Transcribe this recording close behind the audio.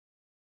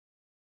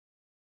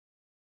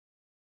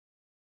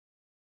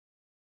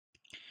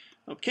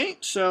Okay,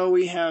 so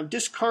we have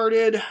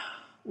discarded,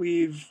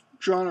 we've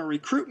drawn our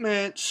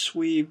recruitments,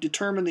 we've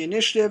determined the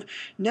initiative.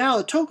 Now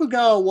the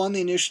Tokugawa won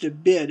the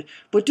initiative bid,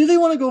 but do they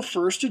want to go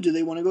first or do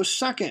they want to go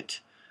second?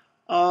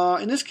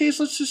 In this case,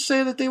 let's just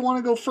say that they want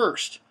to go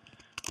first.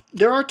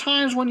 There are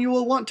times when you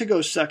will want to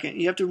go second.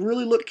 You have to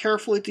really look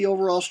carefully at the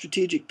overall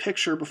strategic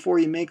picture before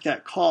you make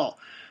that call.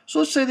 So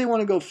let's say they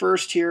want to go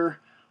first here.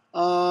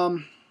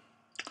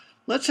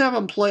 Let's have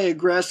them play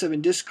aggressive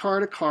and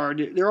discard a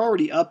card. They're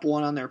already up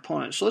one on their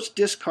opponent. So let's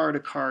discard a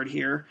card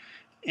here.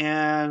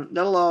 And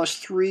that'll allow us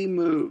 3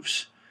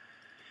 moves.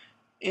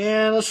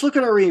 And let's look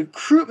at our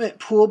recruitment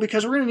pool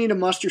because we're going to need to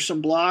muster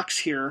some blocks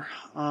here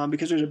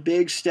because there's a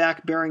big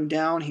stack bearing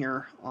down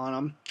here on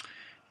them.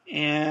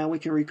 And we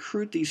can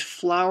recruit these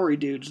flowery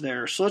dudes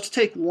there. So let's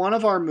take one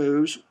of our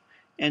moves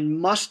and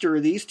muster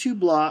these 2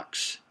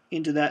 blocks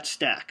into that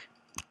stack.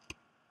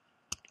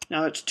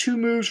 Now it's 2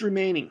 moves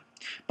remaining.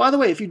 By the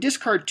way, if you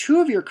discard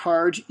 2 of your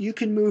cards, you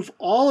can move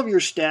all of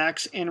your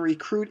stacks and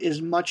recruit as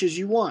much as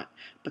you want.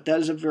 But that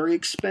is a very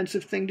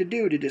expensive thing to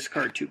do, to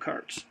discard 2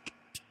 cards.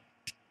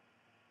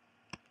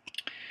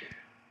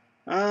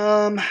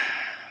 2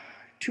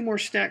 more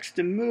stacks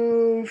to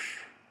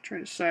move. Try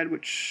to decide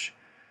which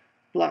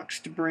blocks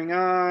to bring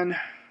on.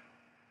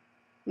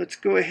 Let's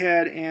go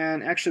ahead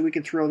and, actually we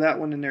can throw that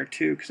one in there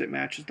too because it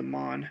matches the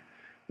Mon.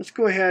 Let's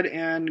go ahead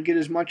and get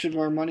as much of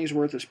our money's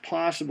worth as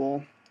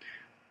possible.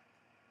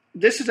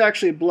 This is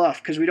actually a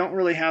bluff because we don't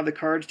really have the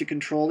cards to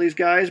control these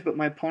guys, but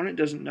my opponent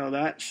doesn't know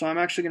that. So I'm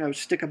actually going to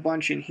stick a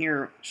bunch in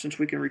here since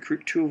we can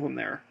recruit 2 of them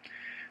there.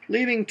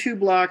 Leaving 2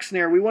 blocks in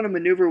there, we want to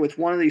maneuver with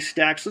one of these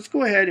stacks. Let's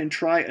go ahead and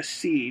try a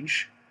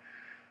siege.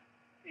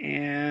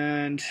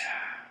 And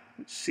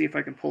let's see if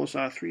I can pull this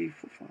off. 3,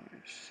 4, 5,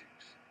 6.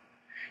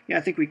 Yeah,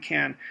 I think we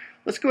can.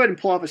 Let's go ahead and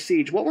pull off a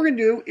siege. What we're going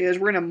to do is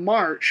we're going to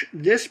march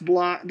this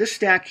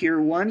stack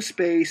here 1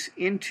 space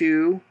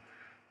into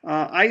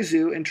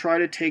Aizu and try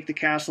to take the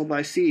castle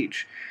by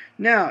siege.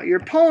 Now, your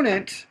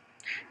opponent,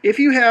 if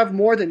you have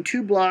more than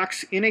 2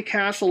 blocks in a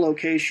castle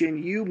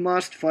location, you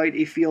must fight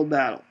a field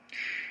battle.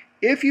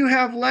 If you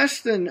have less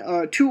than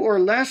 2 or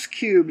less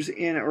cubes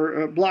in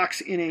or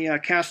blocks in a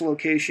castle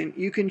location,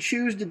 you can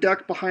choose to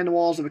duck behind the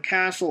walls of a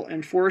castle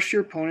and force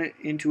your opponent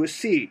into a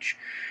siege.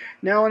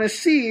 Now, in a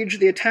siege,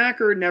 the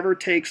attacker never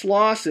takes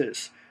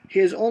losses.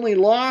 His only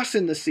loss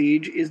in the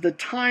siege is the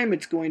time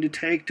it's going to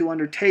take to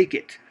undertake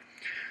it.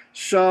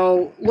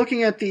 So,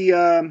 looking at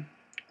the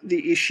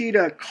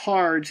Ishida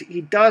cards, he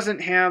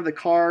doesn't have the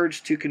cards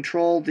to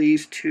control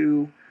these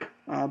 2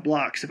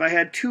 blocks. If I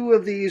had 2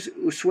 of these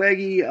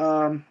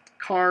Usagi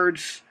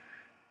cards,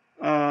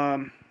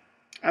 I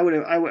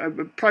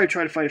would probably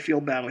try to fight a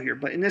field battle here.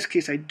 But in this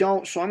case, I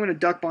don't, so I'm going to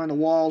duck behind the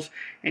walls.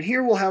 And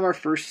here we'll have our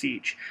first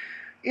siege.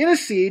 In a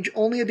siege,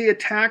 only the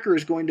attacker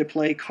is going to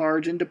play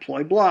cards and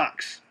deploy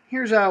blocks.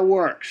 Here's how it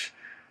works.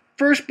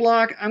 First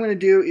block I'm going to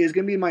do is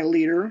going to be my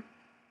leader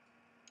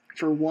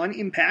for 1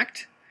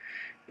 impact.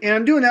 And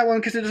I'm doing that one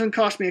because it doesn't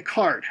cost me a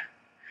card.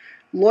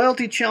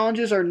 Loyalty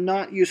challenges are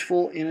not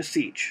useful in a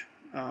siege.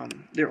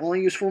 They're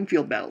only useful in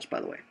field battles,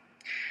 by the way.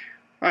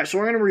 Alright, so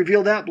we're going to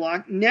reveal that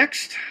block.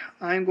 Next,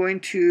 I'm going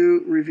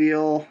to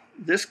reveal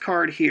this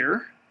card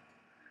here.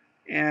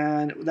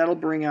 And that'll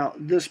bring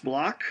out this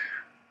block.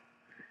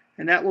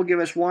 And that will give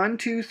us 1,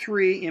 2,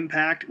 3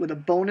 impact with a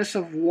bonus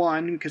of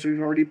 1 because we've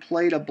already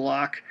played a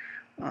block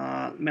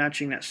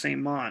matching that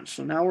same Mon.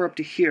 So now we're up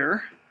to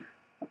here,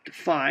 up to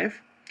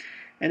 5.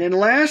 And then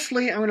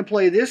lastly, I'm going to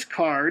play this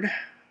card.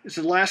 This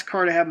is the last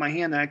card I have in my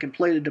hand that I can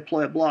play to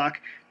deploy a block.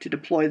 To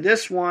deploy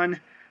this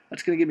one,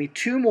 that's going to give me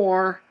 2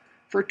 more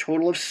for a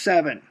total of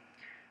 7.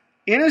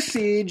 In a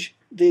siege,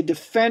 the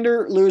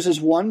defender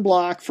loses 1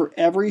 block for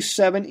every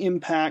 7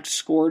 impacts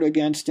scored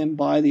against him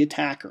by the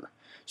attacker.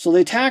 So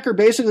the attacker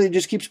basically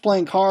just keeps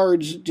playing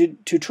cards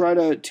to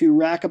try to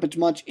rack up as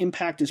much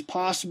impact as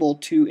possible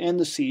to end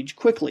the siege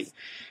quickly.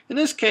 In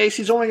this case,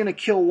 he's only going to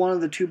kill 1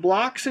 of the 2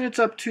 blocks, and it's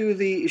up to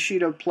the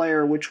Ishida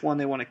player which one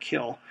they want to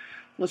kill.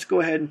 Let's go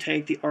ahead and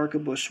take the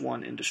arquebus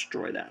one and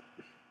destroy that.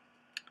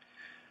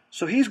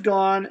 So he's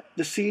gone.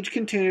 The siege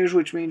continues,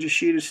 which means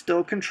Ishida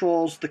still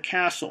controls the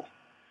castle.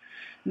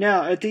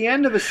 Now, at the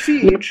end of a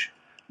siege,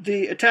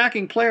 the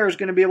attacking player is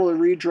going to be able to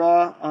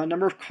redraw a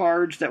number of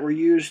cards that were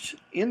used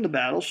in the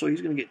battle. So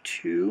he's going to get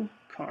 2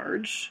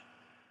 cards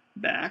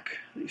back.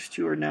 These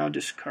 2 are now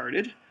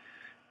discarded.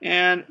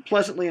 And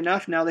pleasantly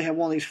enough, now they have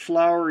one of these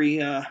flowery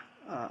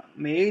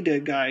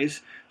Maeda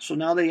guys. So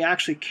now they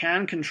actually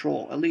can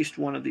control at least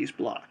one of these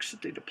blocks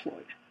that they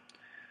deployed.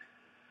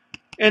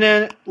 And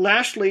then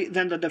lastly,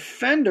 then the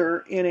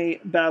defender in a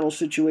battle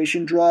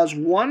situation draws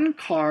 1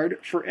 card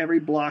for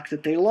every block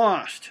that they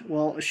lost.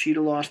 Well,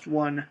 Ishida lost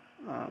 1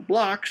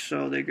 block,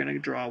 so they're going to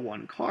draw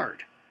 1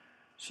 card.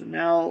 So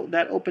now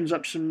that opens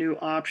up some new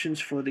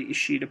options for the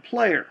Ishida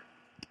player.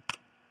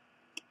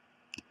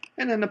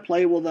 And then the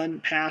play will then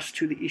pass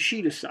to the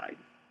Ishida side.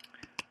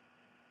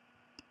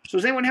 So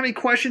does anyone have any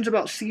questions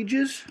about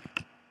sieges?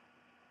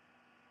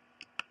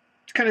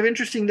 It's kind of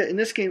interesting that in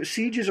this game,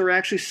 sieges are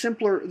actually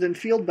simpler than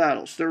field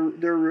battles. They're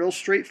real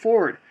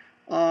straightforward.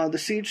 The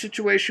siege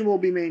situation will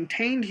be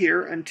maintained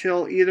here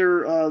until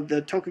either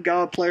the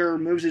Tokugawa player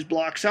moves his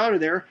blocks out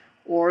of there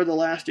or the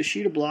last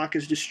Ishida block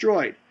is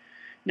destroyed.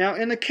 Now,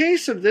 in the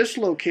case of this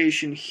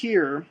location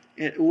here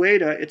at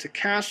Ueda, it's a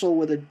castle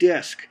with a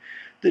disc.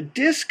 The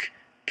disc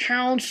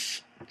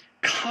counts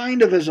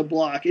kind of as a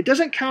block. It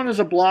doesn't count as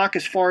a block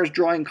as far as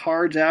drawing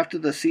cards after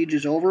the siege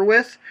is over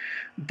with,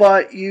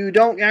 but you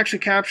don't actually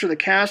capture the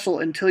castle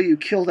until you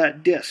kill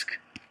that disc.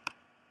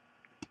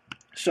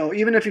 So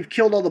even if you've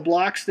killed all the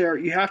blocks there,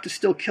 you have to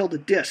still kill the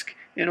disc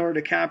in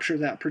order to capture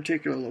that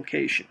particular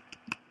location.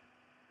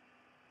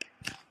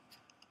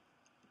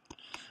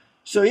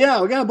 So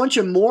yeah, we got a bunch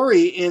of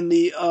Mori in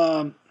the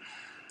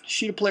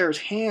Ishida player's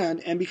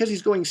hand, and because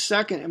he's going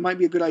second, it might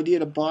be a good idea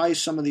to buy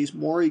some of these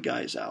Mori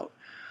guys out.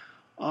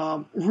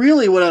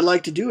 Really what I'd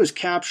like to do is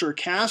capture a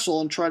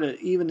castle and try to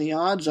even the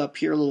odds up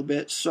here a little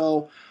bit.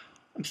 So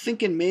I'm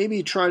thinking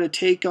maybe try to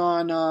take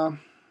on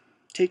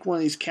take one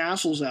of these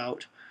castles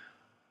out.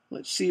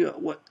 Let's see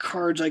what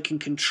cards I can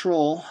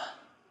control.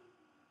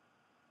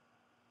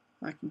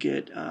 I can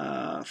get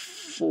 4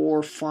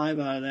 or 5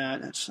 out of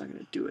that. That's not going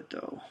to do it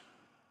though.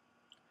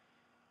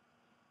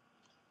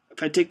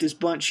 If I take this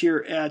bunch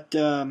here at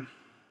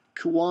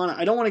Kuwana,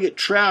 I don't want to get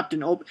trapped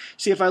and open.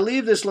 See, if I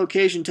leave this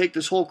location, take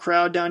this whole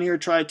crowd down here,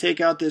 try to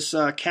take out this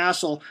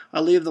castle,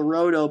 I leave the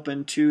road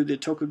open to the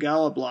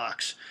Tokugawa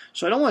blocks.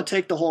 So I don't want to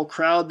take the whole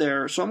crowd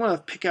there. So I'm going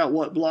to pick out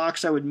what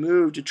blocks I would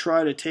move to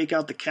try to take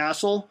out the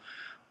castle.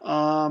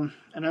 And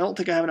I don't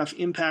think I have enough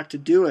impact to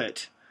do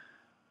it.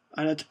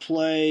 I'd have to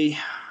play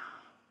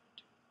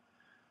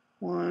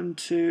 1,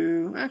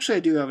 2. Actually,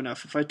 I do have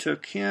enough. If I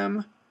took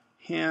him,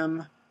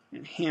 him,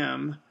 and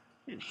him,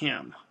 and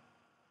him,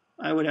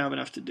 I would have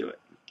enough to do it.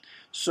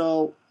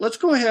 So let's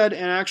go ahead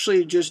and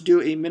actually just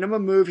do a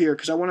minimum move here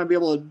because I want to be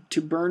able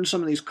to burn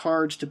some of these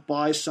cards to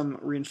buy some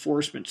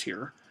reinforcements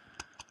here.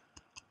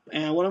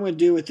 And what I'm going to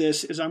do with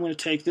this is I'm going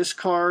to take this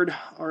card,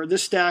 or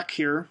this stack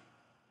here.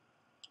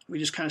 We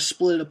just kind of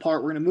split it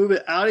apart. We're going to move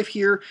it out of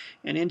here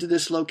and into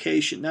this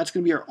location. That's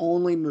going to be our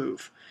only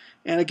move.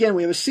 And again,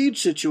 we have a siege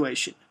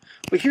situation.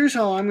 But here's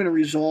how I'm going to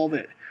resolve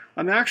it.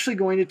 I'm actually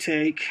going to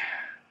take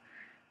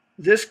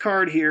this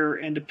card here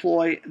and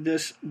deploy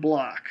this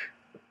block.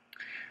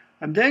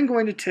 I'm then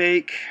going to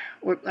take,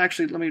 well,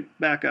 actually, let me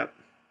back up.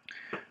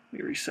 Let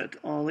me reset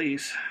all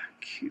these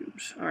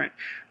cubes. All right.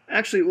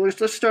 Actually,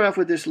 let's start off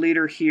with this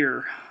leader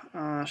here.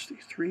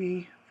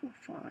 3, 4,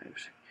 5,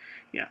 6.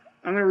 Yeah.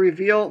 I'm going to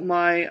reveal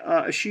my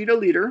Ishida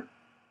leader,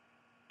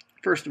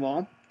 first of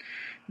all.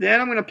 Then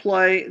I'm going to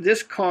play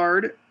this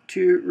card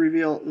to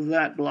reveal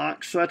that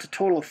block. So that's a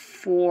total of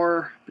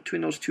 4,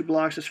 between those 2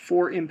 blocks, that's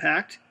 4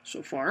 impact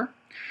so far.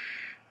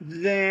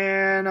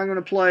 Then I'm going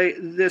to play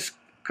this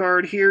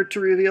card here to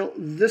reveal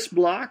this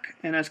block,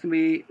 and that's going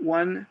to be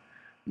 1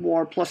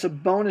 more plus a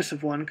bonus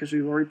of 1 because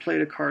we've already played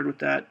a card with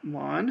that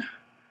 1.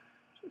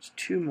 So it's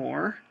 2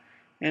 more.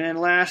 And then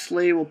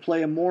lastly, we'll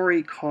play a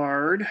Mori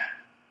card,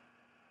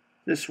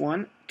 this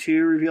one,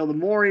 to reveal the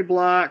Mori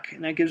block,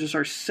 and that gives us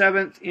our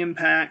 7th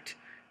impact,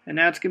 and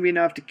that's going to be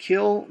enough to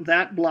kill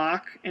that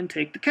block and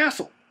take the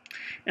castle.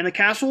 And the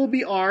castle will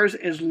be ours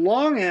as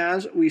long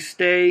as we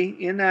stay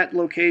in that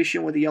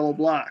location with the yellow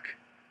block.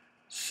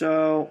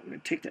 So I'm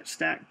going to take that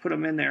stack, put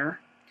them in there.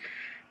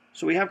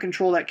 So we have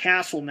control of that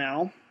castle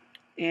now.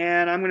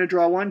 And I'm going to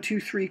draw 1,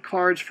 2, 3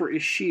 cards for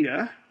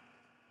Ishida.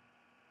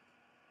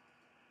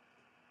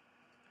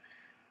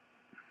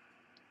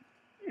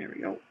 There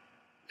we go.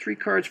 3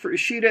 cards for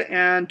Ishida,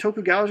 and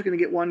Tokugawa is going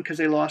to get 1 because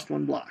they lost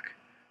 1 block.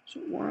 So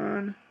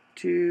 1,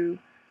 2,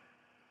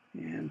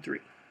 and 3.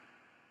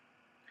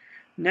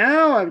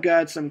 Now I've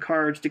got some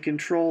cards to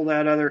control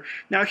that other.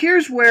 Now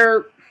here's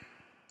where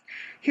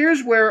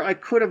I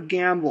could have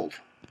gambled.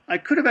 I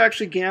could have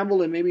actually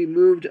gambled and maybe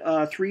moved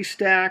 3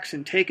 stacks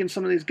and taken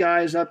some of these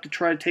guys up to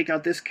try to take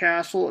out this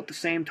castle at the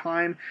same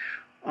time.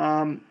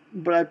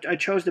 But I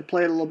chose to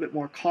play it a little bit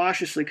more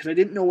cautiously because I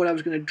didn't know what I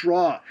was going to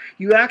draw.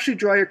 You actually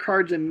draw your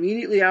cards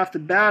immediately after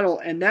battle,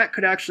 and that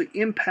could actually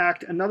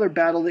impact another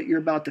battle that you're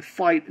about to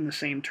fight in the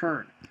same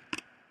turn.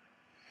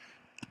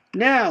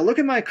 Now, look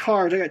at my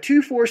cards. I got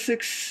 2, 4,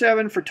 6,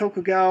 7 for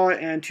Tokugawa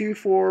and 2,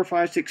 4,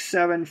 5, 6,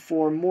 7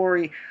 for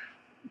Mori.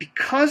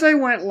 Because I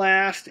went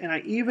last and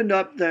I evened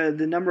up the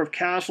number of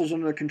castles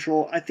under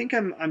control, I think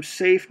I'm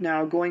safe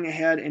now going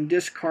ahead and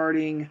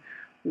discarding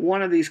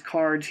one of these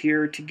cards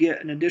here to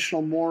get an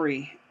additional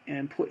Mori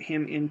and put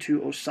him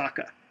into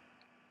Osaka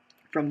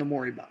from the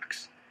Mori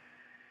box.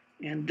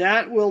 And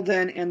that will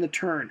then end the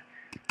turn.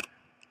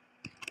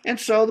 And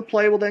so the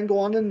play will then go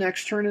on to the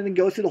next turn and then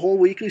go through the whole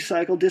weekly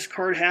cycle,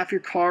 discard half your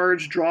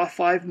cards, draw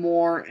 5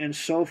 more, and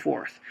so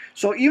forth.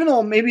 So even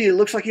though maybe it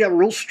looks like you have a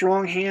real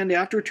strong hand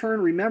after a turn,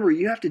 remember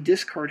you have to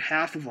discard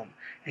half of them,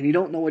 and you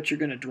don't know what you're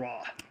going to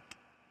draw.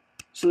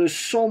 So there's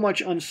so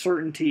much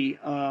uncertainty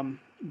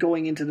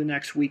going into the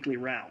next weekly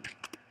round.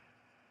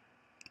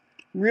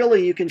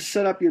 Really, you can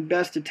set up your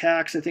best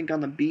attacks, I think,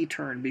 on the B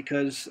turn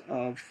because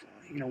of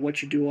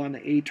what you do on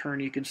the A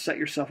turn. You can set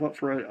yourself up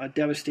for a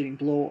devastating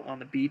blow on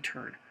the B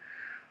turn.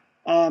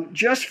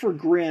 Just for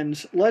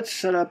grins, let's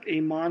set up a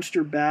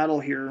monster battle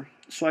here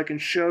so I can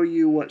show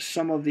you what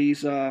some of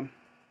these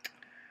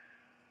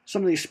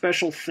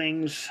special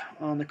things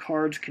on the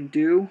cards can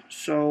do.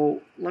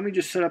 So let me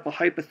just set up a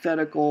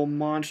hypothetical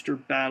monster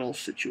battle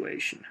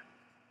situation.